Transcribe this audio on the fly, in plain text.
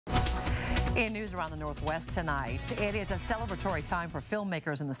In news around the Northwest tonight, it is a celebratory time for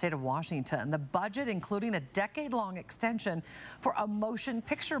filmmakers in the state of Washington. The budget including a decade-long extension for a motion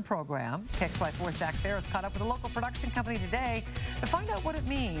picture program. KXLY4's Jack Ferris caught up with a local production company today to find out what it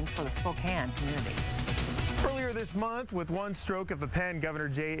means for the Spokane community. Earlier this month, with one stroke of the pen, Governor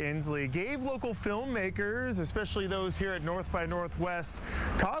Jay Inslee gave local filmmakers, especially those here at North by Northwest,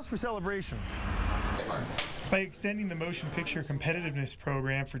 cause for celebration. By extending the motion picture competitiveness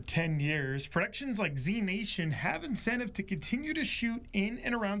program for 10 years, productions like Z Nation have incentive to continue to shoot in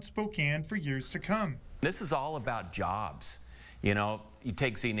and around Spokane for years to come. This is all about jobs. You know, you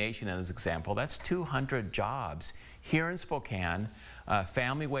take Z Nation as an example, that's 200 jobs here in Spokane,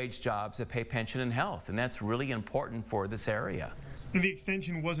 family wage jobs that pay pension and health, and that's really important for this area. The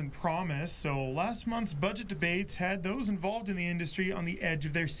extension wasn't promised, so last month's budget debates had those involved in the industry on the edge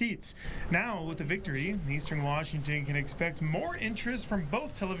of their seats. Now, with the victory, Eastern Washington can expect more interest from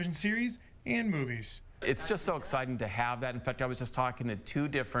both television series and movies. It's just so exciting to have that. In fact, I was just talking to two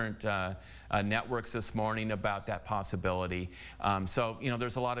different networks this morning about that possibility. So, you know,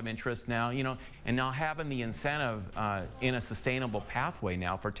 there's a lot of interest now, you know, and now having the incentive in a sustainable pathway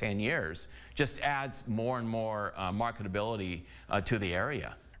now for 10 years just adds more and more marketability to the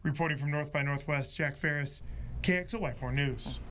area. Reporting from North by Northwest, Jack Ferris, KXLY4 News.